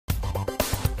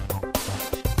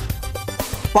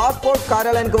Passport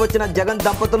కార్యాలయానికి వచ్చిన జగన్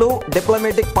దంపతులు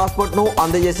డిప్లొమాటిక్ పాస్పోర్ట్ను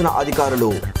అందజేసిన అధికారులు.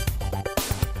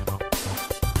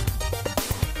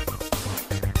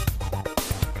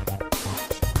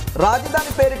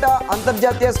 రాజధాని పేరిట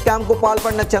అంతర్జాతీయ స్కామ్కు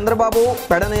పాల్పడిన చంద్రబాబు,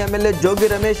 పెడన ఎమ్మెల్యే జోగి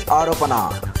రమేష్ ఆరోపణ.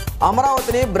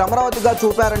 అమరావతిని భ్రమరావతిగా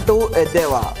చూపారంటూ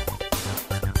ఎద్దేవా.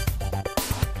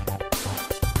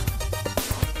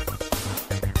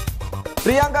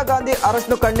 ప్రియాంక గాంధీ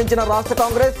అరెస్టును ఖండించిన రాష్ట్ర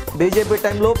కాంగ్రెస్, బీజేపీ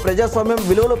టైంలో ప్రజాస్వామ్యం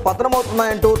విలువలు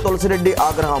పతనమవుతున్నాయంటూ తులసిరెడ్డి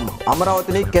ఆగ్రహం.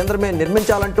 అమరావతిని కేంద్రమే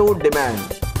నిర్మించాలంటూ డిమాండ్.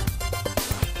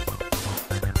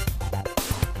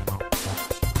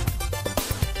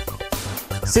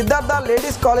 సిద్ధార్థ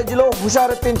లేడీస్ కాలేజీలో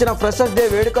హుషారెత్తించిన ఫ్రెషర్స్ డే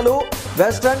వేడుకలు.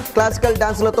 Western, classical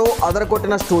డాన్సులతో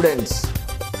అదరగొట్టిన students.